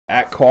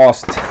at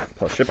cost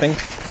plus shipping.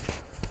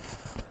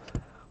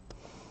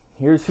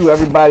 Here's who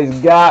everybody's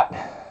got.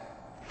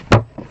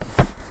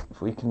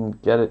 If we can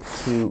get it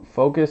to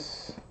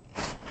focus.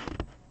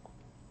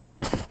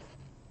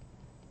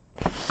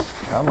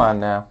 Come on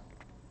now.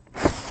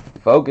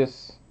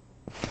 Focus.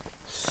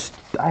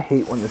 I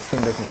hate when this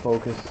thing doesn't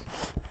focus.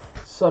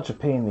 Such a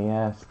pain in the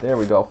ass. There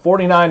we go.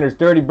 49ers,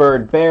 Dirty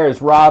Bird,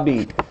 Bears,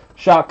 Robbie,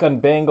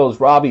 Shotgun, Bengals,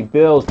 Robbie,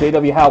 Bills,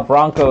 J.W. Howe,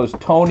 Broncos,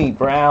 Tony,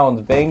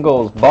 Browns,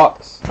 Bengals,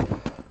 Bucks,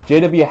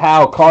 J.W.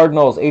 Howe,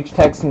 Cardinals, H.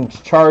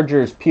 Texans,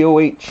 Chargers,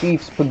 P08,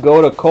 Chiefs,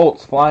 Pagoda,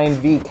 Colts, Flying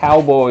V,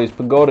 Cowboys,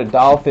 Pagoda,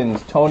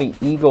 Dolphins, Tony,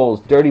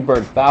 Eagles, Dirty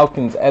Bird,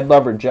 Falcons, Ed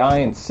Lover,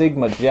 Giants,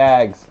 Sigma,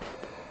 Jags,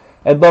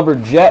 Ed Lover,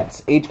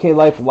 Jets, HK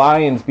Life,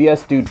 Lions,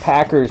 BS Dude,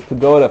 Packers,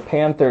 Pagoda,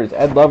 Panthers,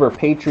 Ed Lover,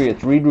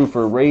 Patriots, Reed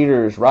Roofer,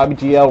 Raiders, Robbie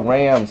GL,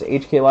 Rams,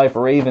 HK Life,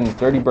 Ravens,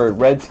 Dirty Bird,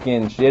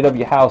 Redskins,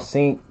 JW House,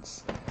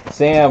 Saints,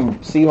 Sam,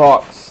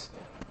 Seahawks,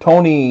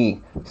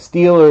 Tony,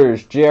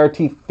 Steelers,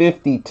 JRT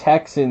 50,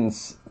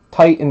 Texans,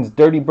 Titans,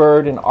 Dirty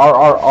Bird, and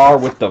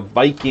RRR with the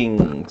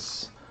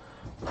Vikings.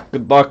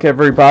 Good luck,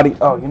 everybody.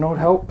 Oh, you know what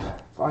helped?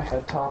 If I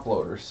had top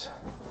loaders.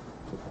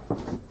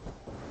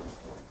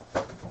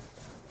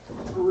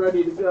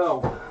 Ready to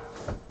go.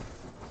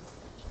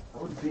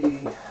 That would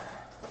be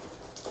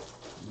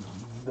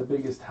the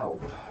biggest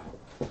help.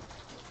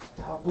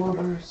 Top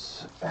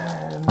loaders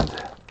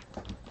and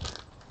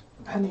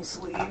penny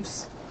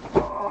sleeves.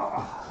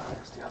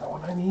 There's the other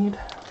one I need.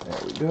 There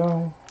we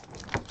go.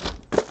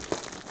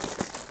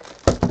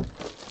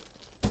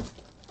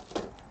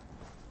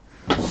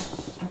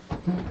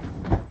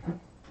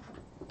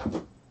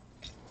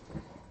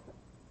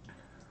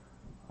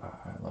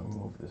 Let me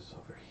move this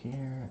over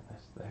here,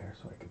 this there,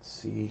 so I can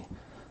see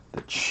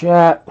the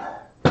chat.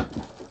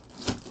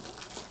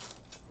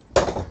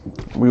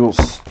 We will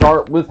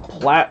start with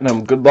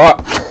Platinum. Good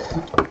luck.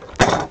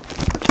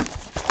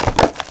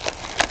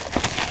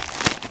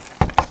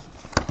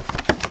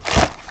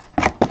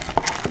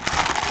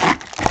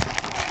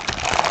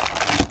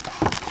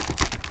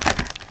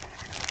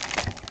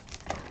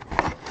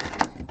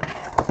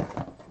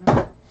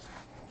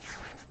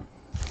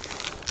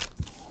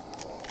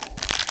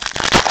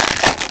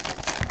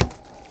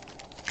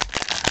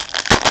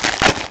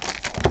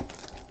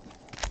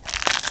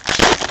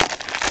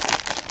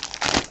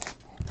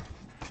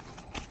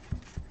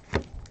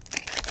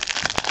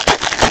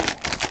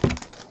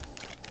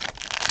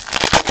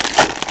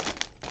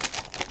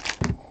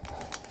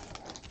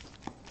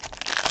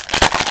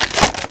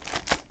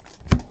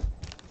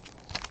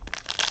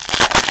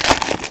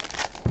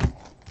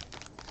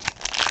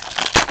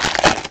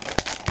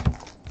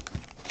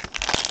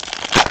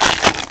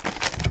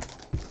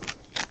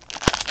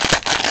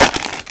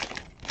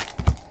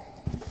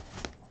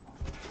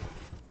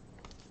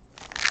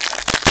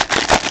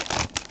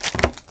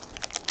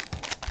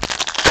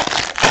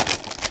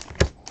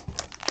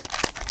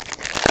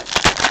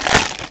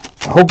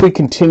 I hope we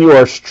continue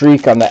our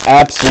streak on the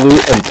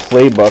Absolute and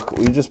Playbook.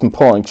 We've just been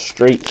pulling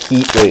straight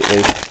heat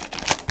lately.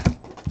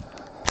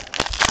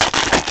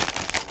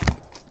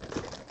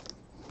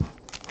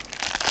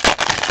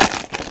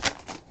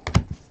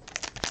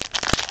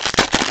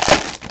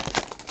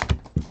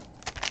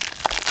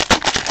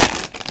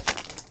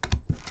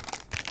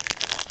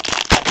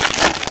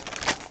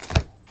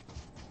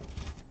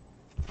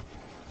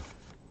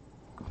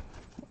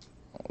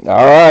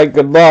 All right,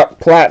 good luck.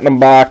 Platinum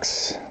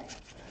box.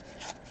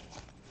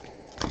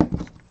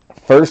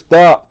 First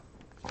up,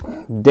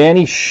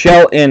 Danny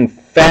Shelton,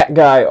 Fat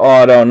Guy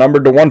Auto,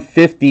 numbered to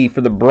 150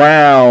 for the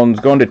Browns,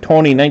 going to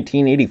Tony,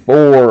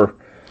 1984.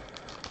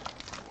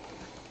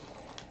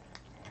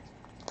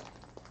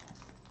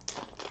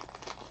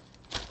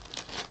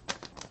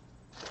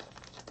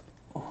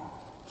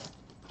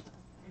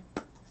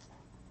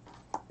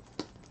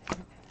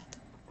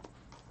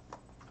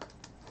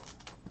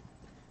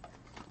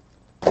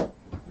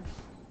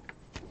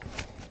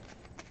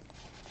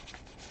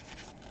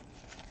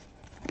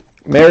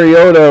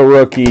 Mariota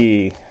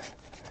rookie.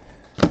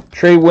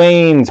 Trey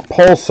Waynes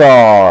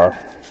Pulsar.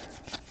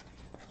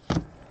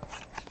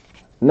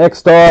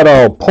 Next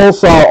auto,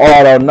 Pulsar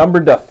auto,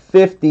 numbered to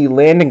 50,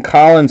 Landon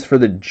Collins for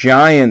the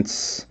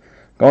Giants.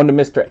 Going to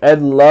Mr.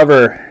 Ed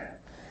Lover.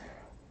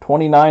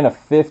 29 of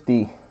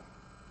 50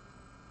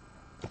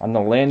 on the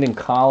Landon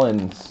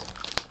Collins.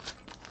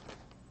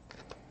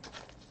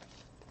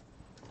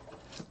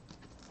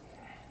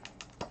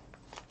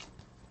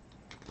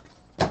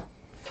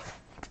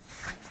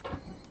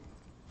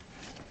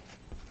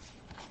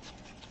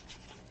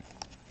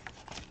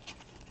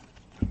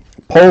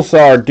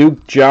 Pulsar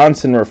Duke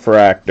Johnson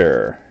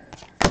refractor.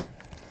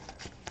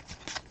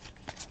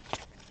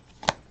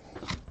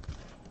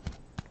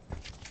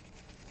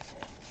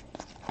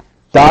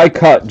 Die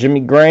cut Jimmy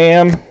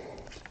Graham.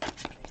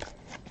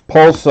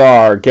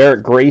 Pulsar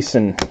Garrett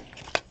Grayson.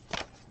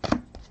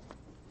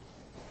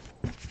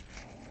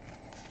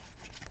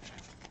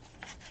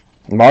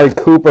 Amari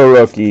Cooper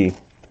rookie.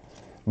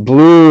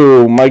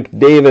 Blue Mike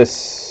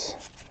Davis.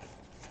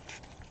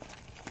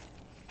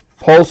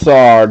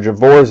 Pulsar,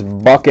 Javors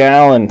Buck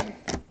Allen.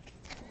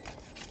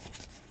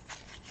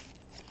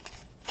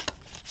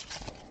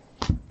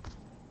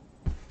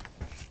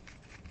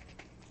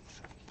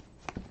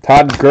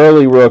 Todd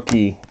Gurley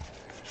rookie.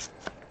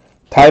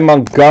 Ty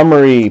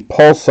Montgomery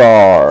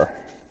Pulsar.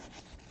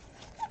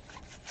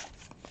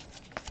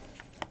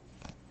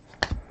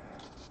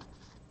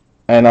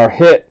 And our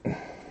hit,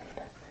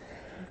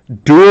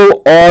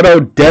 dual auto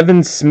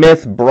Devin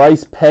Smith,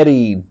 Bryce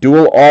Petty,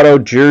 dual auto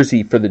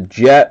jersey for the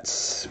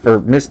Jets for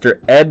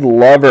Mr. Ed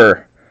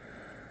Lover.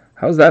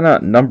 How's that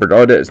not numbered?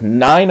 Oh, it is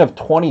 9 of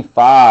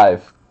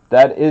 25.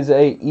 That is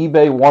a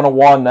eBay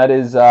 101. That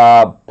is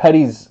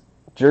Petty's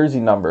jersey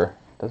number.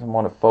 Doesn't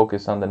want to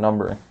focus on the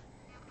numbering.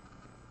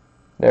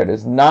 There it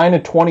is, 9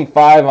 of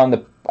 25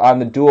 on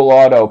the dual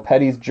auto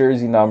Petty's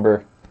jersey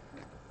number.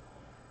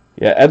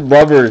 Yeah, Ed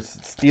Lover's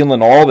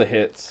stealing all the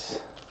hits.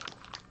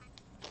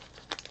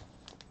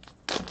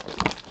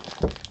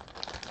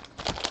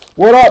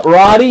 What up,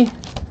 Roddy?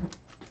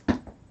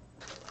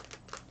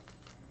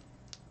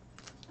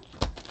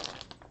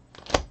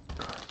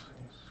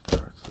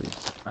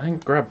 I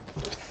didn't grab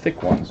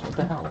thick ones. What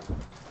the hell?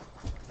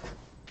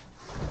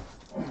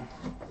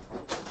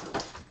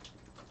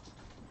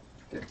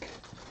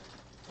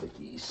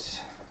 Thickies.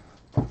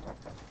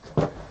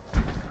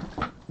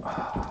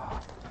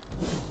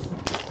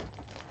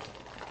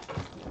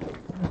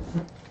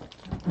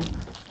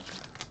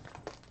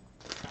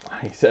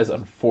 He says,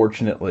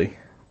 unfortunately.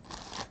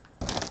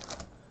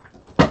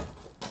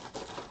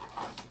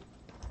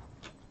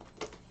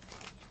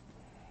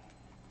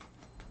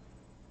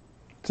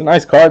 It's a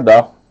nice card,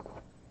 though.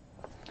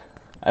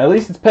 At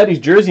least it's Petty's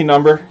jersey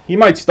number. He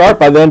might start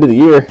by the end of the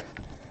year.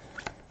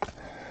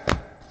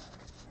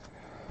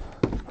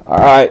 All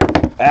right,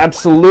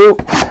 Absolute.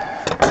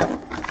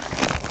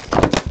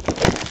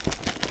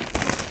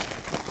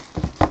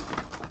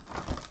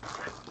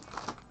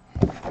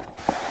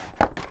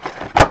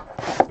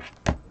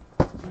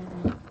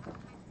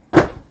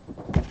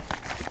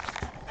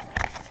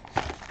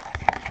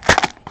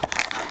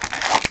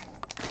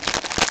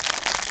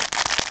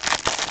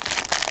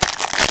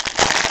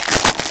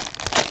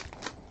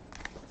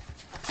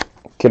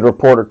 Kid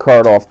Reporter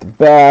card off the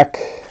back.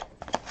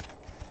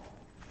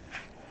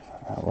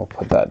 We'll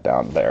put that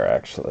down there,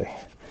 actually.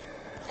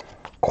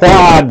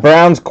 Quad,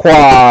 Browns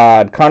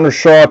quad. Connor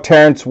Shaw,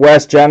 Terrence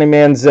West, Johnny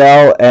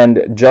Manziel,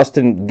 and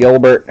Justin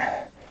Gilbert.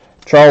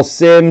 Charles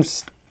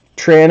Sims,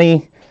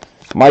 Tranny,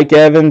 Mike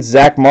Evans,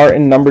 Zach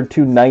Martin, number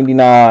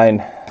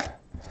 299.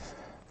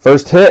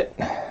 First hit.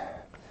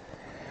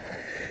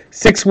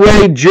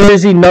 Six-way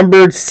jersey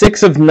numbered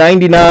 6 of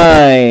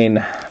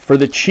 99 for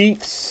the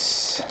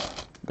Chiefs.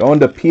 Going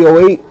to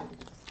P08,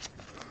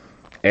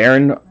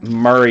 Aaron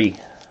Murray.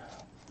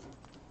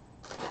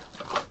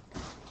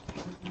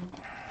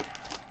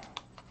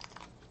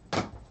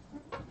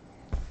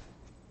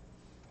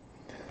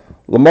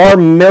 Lamar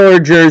Miller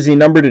jersey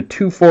numbered to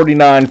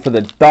 249 for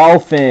the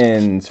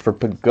Dolphins for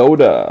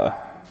Pagoda.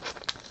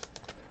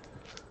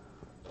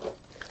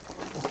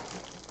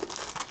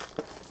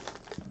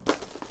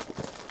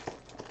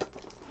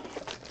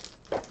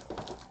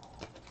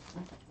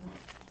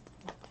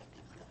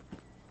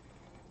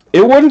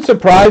 It wouldn't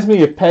surprise me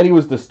if Petty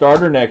was the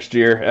starter next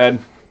year, Ed.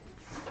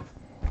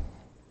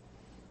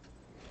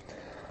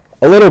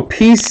 A little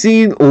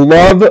PC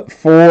love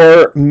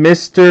for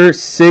Mr.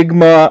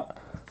 Sigma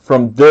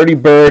from Dirty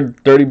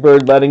Bird. Dirty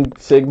Bird letting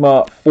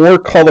Sigma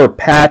 4-color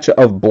patch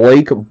of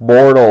Blake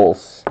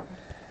Bortles.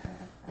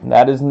 And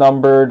that is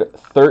numbered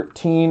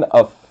 13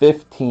 of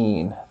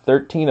 15.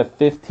 13 of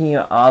 15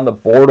 on the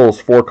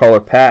Bortles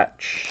 4-color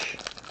patch.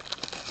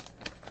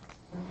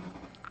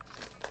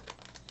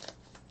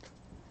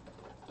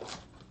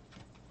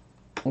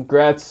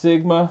 Congrats,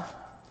 Sigma.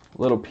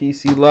 Little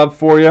PC love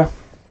for you.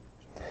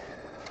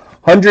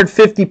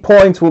 150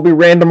 points will be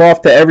random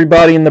off to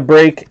everybody in the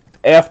break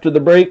after the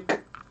break.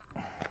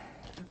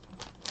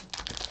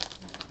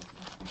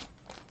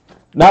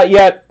 Not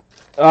yet,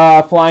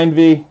 Flying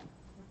V.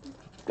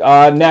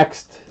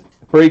 Next.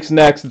 Breaks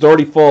next. It's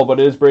already full, but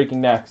it is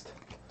breaking next.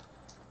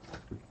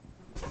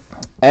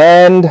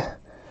 And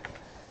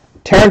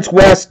Terrence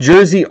West,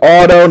 jersey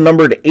auto,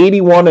 numbered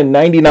 81 and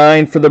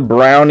 99 for the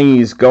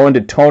Brownies, going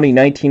to Tony,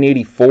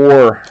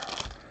 1984.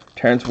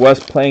 Terrence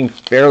West playing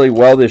fairly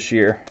well this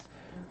year.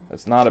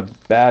 That's not a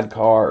bad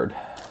card.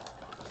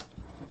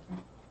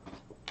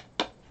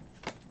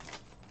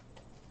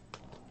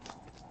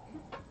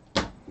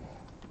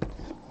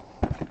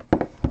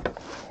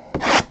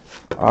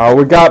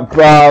 We got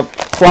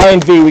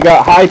Flying V. We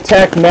got High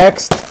Tech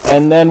next,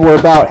 and then we're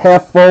about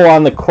half full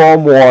on the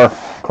Chrome War,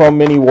 Chrome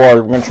Mini War.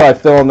 We're going to try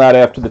filling that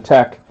after the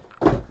Tech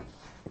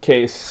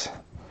case.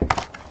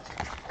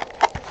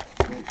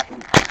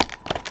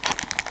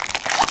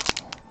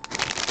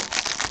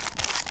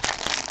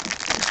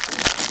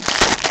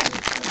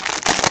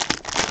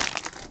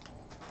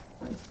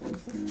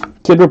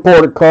 Kid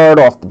Reporter card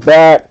off the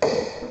back.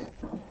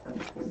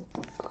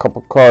 A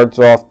couple cards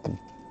off the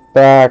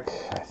back.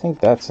 I think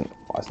that's an...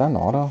 Is that an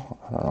auto?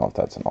 I don't know if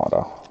that's an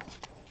auto.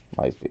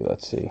 Might be.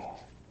 Let's see.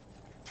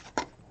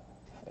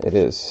 It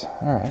is.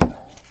 All right.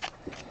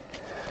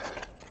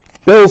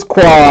 Bills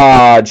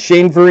quad.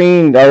 Shane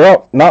Vereen.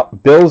 Oh,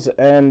 not Bills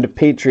and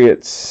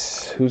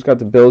Patriots. Who's got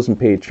the Bills and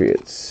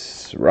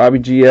Patriots? Robbie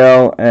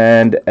GL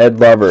and Ed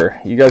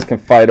Lover. You guys can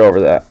fight over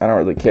that. I don't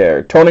really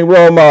care. Tony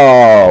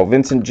Romo.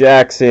 Vincent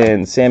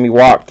Jackson. Sammy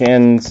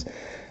Watkins.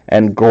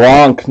 And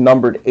Gronk,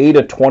 numbered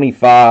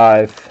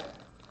 8/25.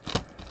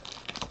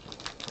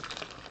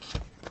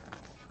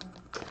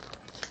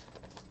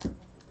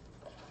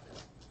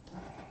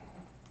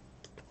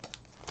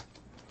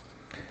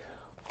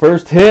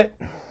 First hit.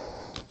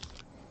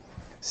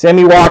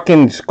 Sammy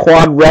Watkins,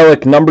 quad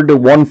relic, numbered to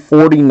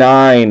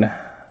 149.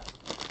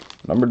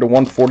 Numbered to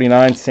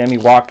 149, Sammy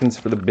Watkins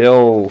for the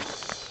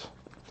Bills.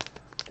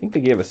 I think they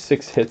gave us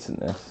 6 hits in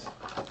this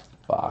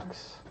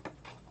box.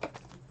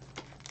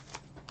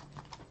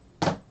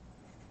 I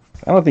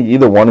don't think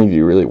either one of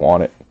you really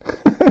want it.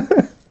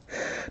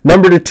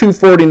 Number to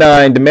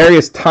 249,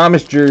 Demaryius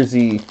Thomas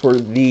jersey for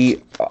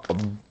the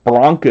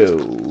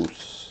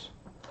Broncos.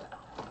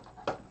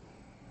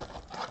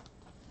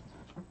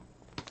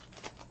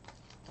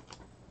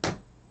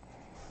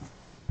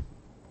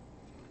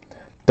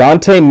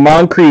 Dante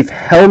Moncrief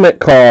helmet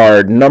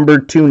card, number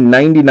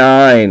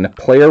 299,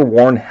 player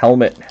worn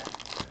helmet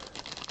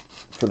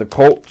for the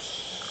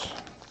Colts.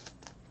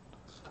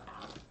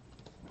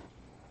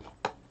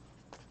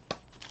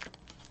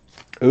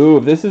 Ooh,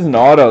 if this is an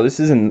auto,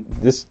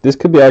 this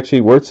could be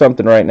actually worth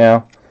something right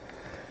now.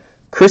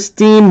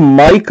 Christine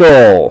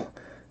Michael,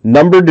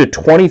 numbered to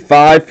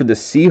 25 for the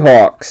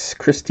Seahawks.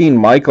 Christine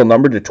Michael,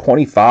 numbered to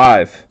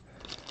 25.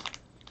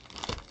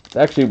 It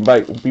actually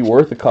might be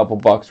worth a couple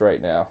bucks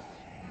right now.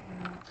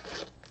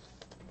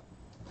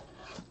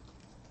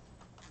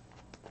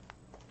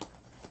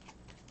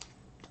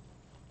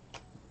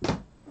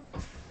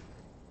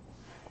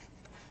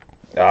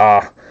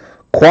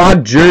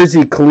 Quad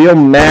jersey, Khalil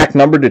Mack,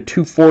 numbered to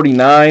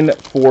 249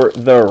 for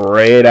the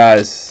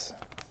Raiders.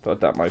 Thought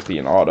that might be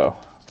an auto.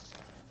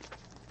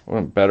 Would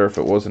have been better if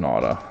it was an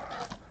auto.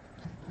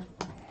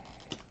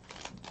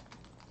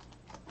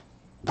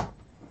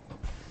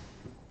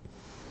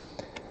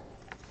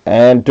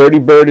 And Dirty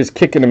Bird is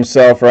kicking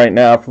himself right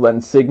now for letting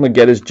Sigma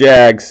get his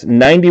Jags.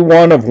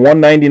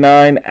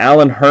 91/199,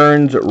 Allen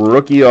Hurns,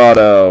 rookie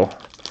auto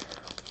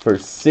for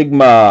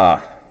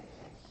Sigma.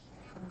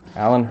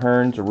 Allen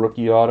Hurns, a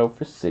rookie auto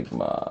for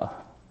Sigma.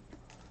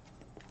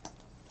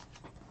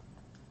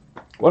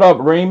 What up,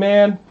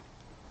 Rayman?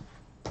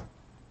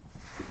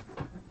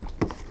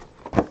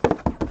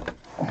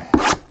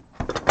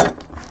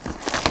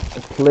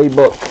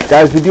 Playbook.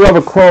 Guys, we do have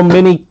a Chrome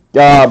Mini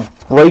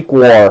break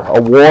war.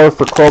 A war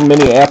for Chrome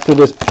Mini after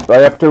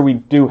we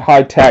do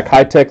High Tech.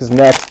 High Tech is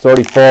next. It's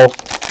already full.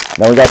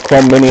 Then we got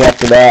Chrome Mini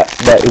after that.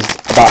 That is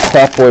about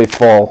halfway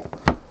full.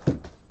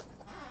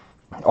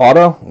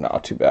 Auto?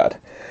 No, too bad.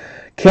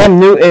 Cam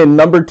Newton,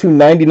 number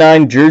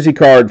 299 jersey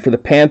card for the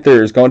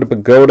Panthers, going to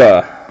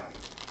Pagoda.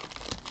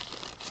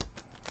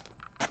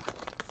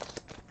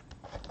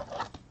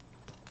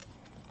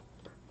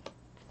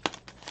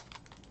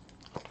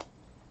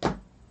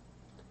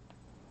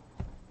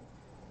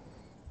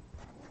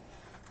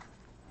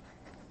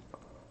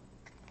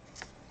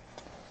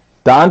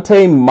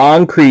 Dante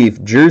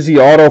Moncrief, jersey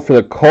auto for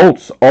the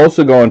Colts,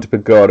 also going to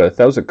Pagoda.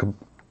 That was a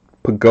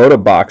Pagoda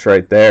box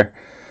right there.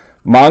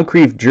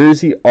 Moncrief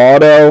jersey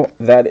auto,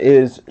 that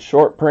is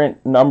short print,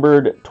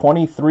 numbered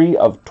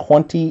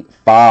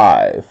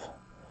 23/25.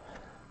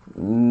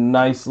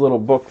 Nice little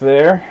book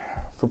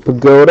there for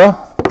Pagoda.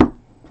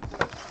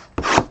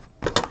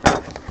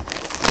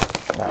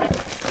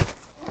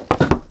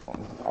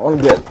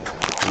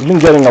 We've been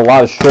getting a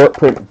lot of short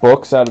print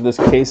books out of this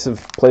case of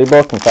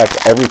Playbook. In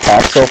fact, every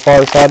pack so far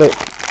has had it.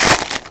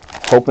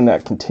 Hoping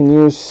that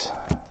continues.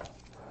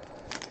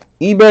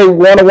 eBay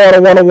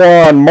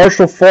 101/101,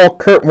 Marshall Faulk,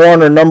 Kurt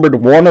Warner, numbered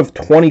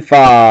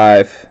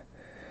 1/25.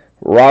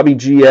 Robbie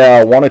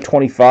GL,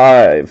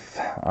 1/25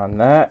 on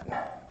that.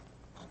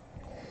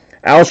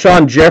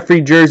 Alshon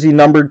Jeffrey jersey,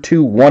 numbered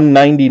to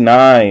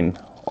 199.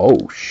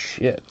 Oh,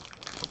 shit.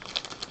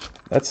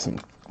 That's some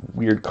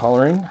weird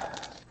coloring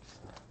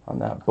on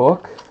that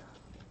book.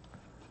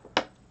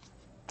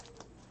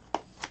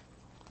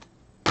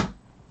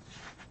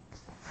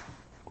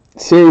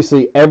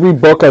 Seriously, every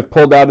book I've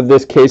pulled out of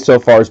this case so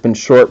far has been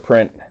short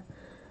print.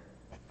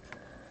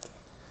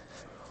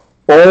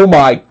 Oh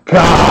my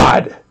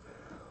God!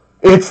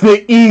 It's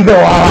the Eagle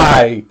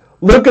Eye!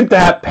 Look at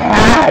that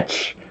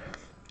patch!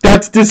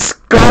 That's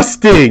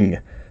disgusting!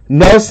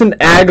 Nelson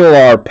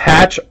Aguilar,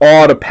 patch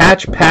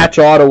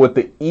auto with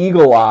the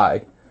Eagle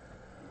Eye.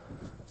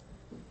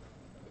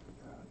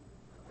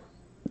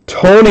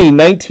 Tony,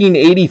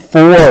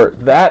 1984.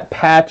 That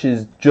patch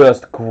is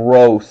just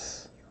gross.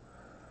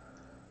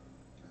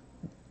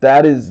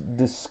 That is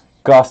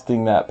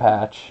disgusting, that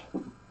patch.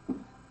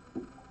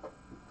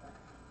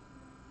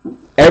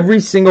 Every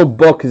single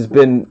book has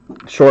been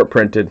short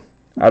printed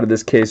out of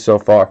this case so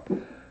far.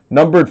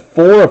 Numbered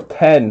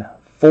 4/10.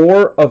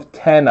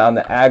 4/10 on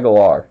the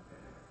Aguilar.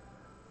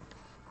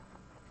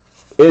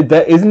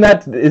 Isn't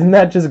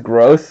that just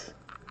gross?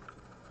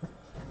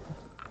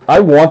 I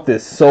want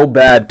this so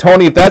bad.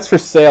 Tony, if that's for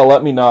sale,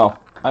 let me know.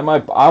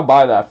 I'll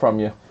buy that from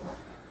you.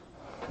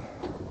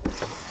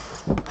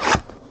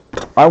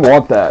 I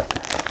want that.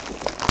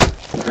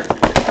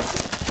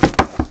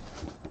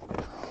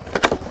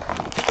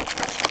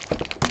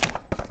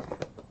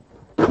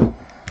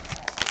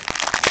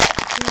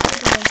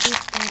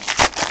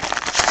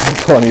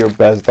 It's one of your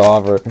best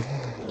offer.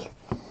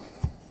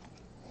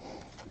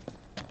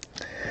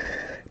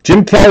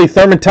 Jim Kelly,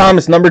 Thurman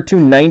Thomas, number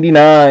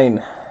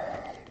 299.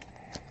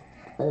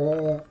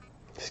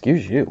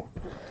 Excuse you.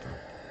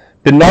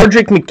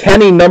 Benardrick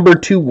McKinney, number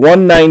 2,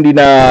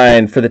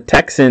 199 for the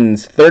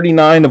Texans,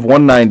 39 of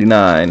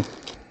 199.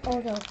 Oh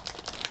no.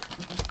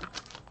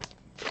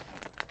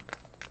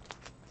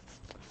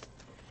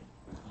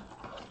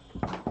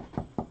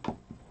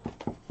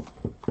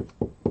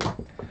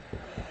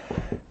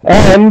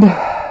 And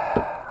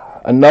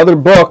another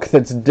book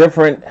that's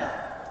different.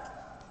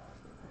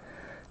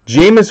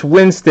 Jameis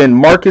Winston,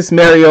 Marcus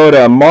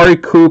Mariota, Amari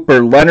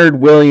Cooper, Leonard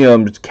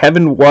Williams,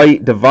 Kevin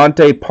White,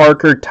 Devontae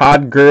Parker,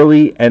 Todd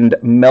Gurley, and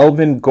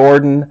Melvin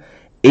Gordon.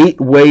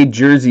 8-way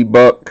jersey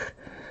book.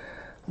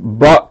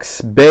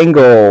 Bucks,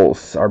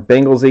 Bengals. Our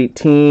Bengals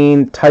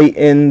 18.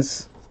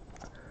 Titans,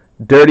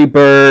 Dirty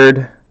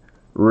Bird,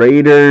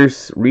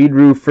 Raiders, Reed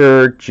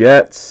Roofer,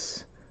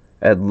 Jets,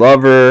 Ed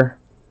Lover,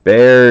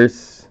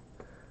 Bears,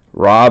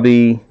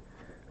 Robbie,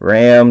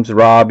 Rams,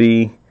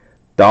 Robbie,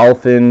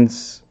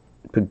 Dolphins,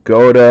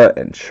 Pagoda,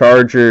 and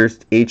Chargers,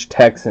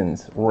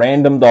 Texans.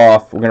 Randomed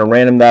off. We're going to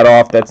random that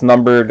off. That's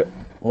numbered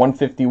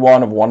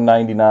 151 of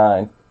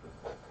 199.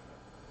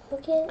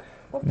 Okay.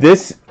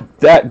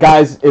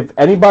 Guys, if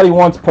anybody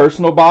wants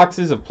personal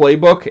boxes of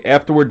Playbook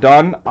after we're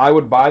done, I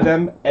would buy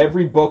them.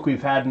 Every book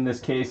we've had in this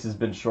case has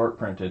been short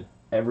printed.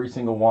 Every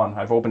single one.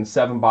 I've opened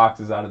 7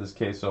 boxes out of this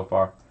case so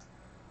far.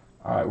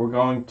 All right, we're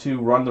going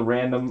to run the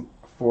random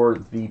for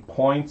the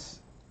points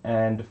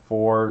and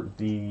for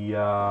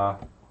the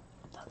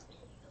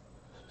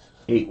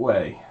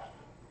 8-way.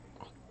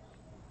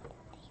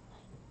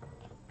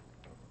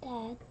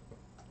 Dad.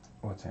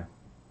 What's that?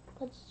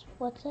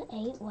 What's an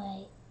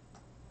 8-way?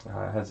 It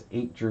has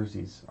 8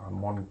 jerseys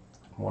on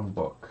one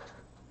book.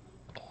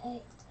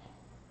 Okay.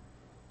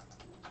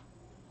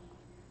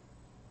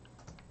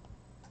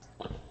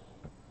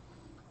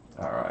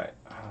 All right.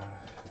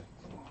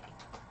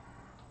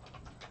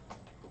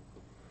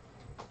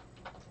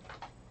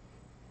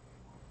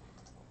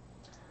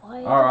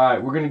 All right,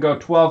 we're going to go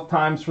 12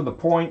 times for the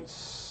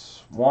points.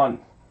 1,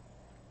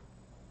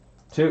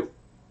 2,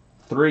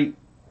 3,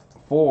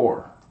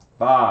 4,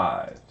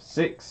 5,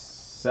 6,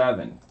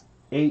 7,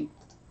 8,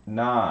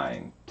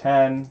 9,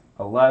 10,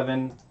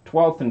 11,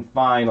 12th and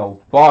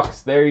final.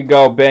 Bucks, there you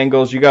go,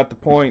 Bengals. You got the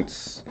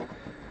points.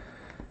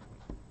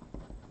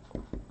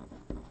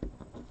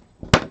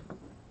 All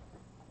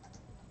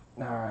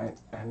right,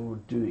 and we'll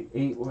do the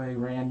 8-way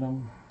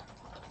random.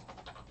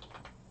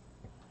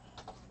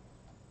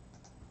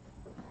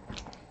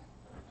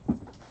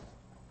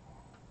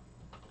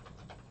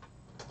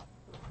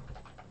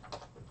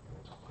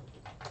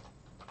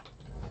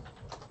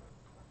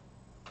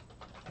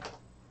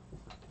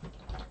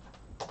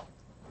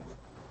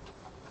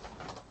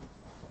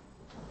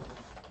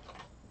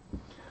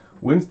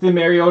 Winston,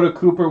 Mariota,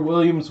 Cooper,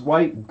 Williams,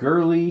 White,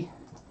 Gurley,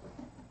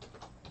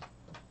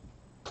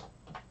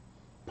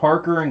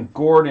 Parker, and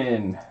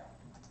Gordon.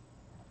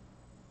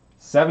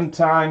 7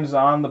 times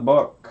on the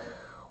book.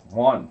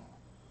 1,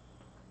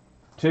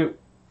 2,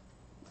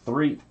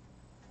 3,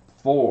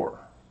 4,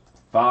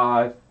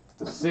 5,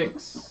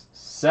 6,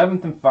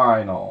 7th and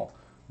final.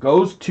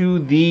 Goes to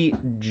the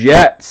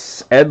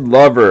Jets. Ed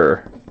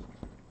Lover.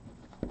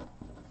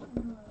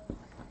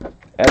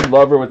 Ed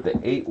Lover with the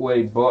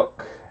 8-way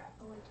book.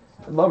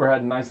 Ed Lover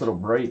had a nice little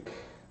break.